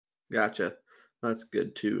Gotcha. That's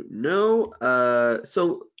good to know.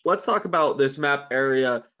 So let's talk about this map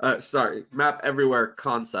area, map everywhere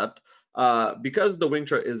concept. Because the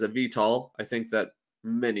Wingtra is a VTOL, I think that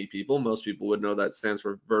most people would know that stands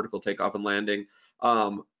for vertical takeoff and landing.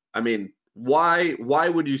 I mean, why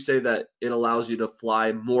would you say that it allows you to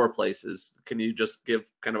fly more places? Can you just give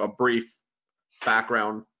kind of a brief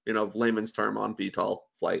background, layman's term on VTOL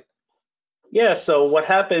flight? Yeah, so what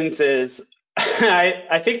happens is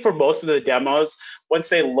I think for most of the demos, once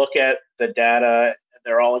they look at the data,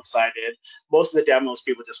 they're all excited. Most of the demos,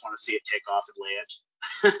 people just want to see it take off and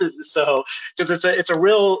land. So because it's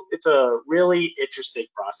a really interesting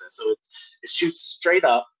process. So it shoots straight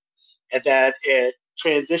up, and then it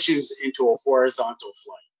transitions into a horizontal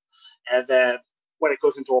flight. And then when it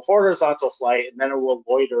goes into a horizontal flight, and then it will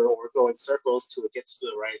loiter or go in circles till it gets to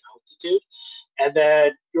the right altitude. And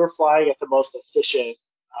then you're flying at the most efficient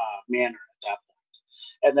manner at that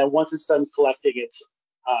point. And then once it's done collecting its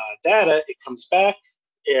data, it comes back,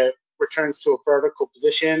 it returns to a vertical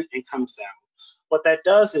position and comes down. What that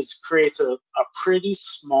does is creates a pretty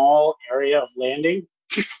small area of landing,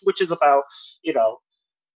 which is about,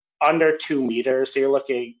 under 2 meters. So you're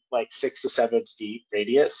looking like 6 to 7 feet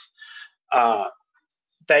radius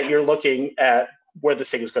that you're looking at where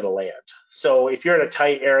this thing is going to land. So if you're in a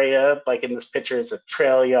tight area, like in this picture, it's a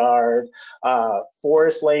trail yard,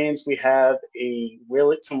 forest lanes. We have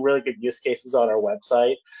some really good use cases on our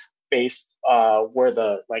website based where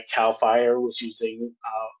the Cal Fire was using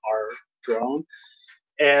our drone.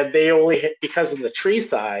 And they only hit, because of the tree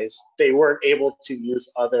size, they weren't able to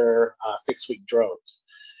use other fixed wing drones.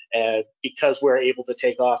 And because we're able to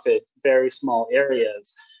take off at very small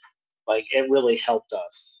areas, it really helped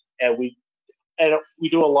us. And we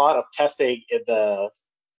do a lot of testing in the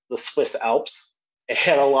Swiss Alps,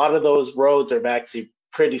 and a lot of those roads are actually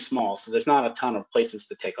pretty small, so there's not a ton of places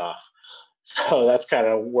to take off. So that's kind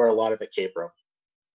of where a lot of it came from.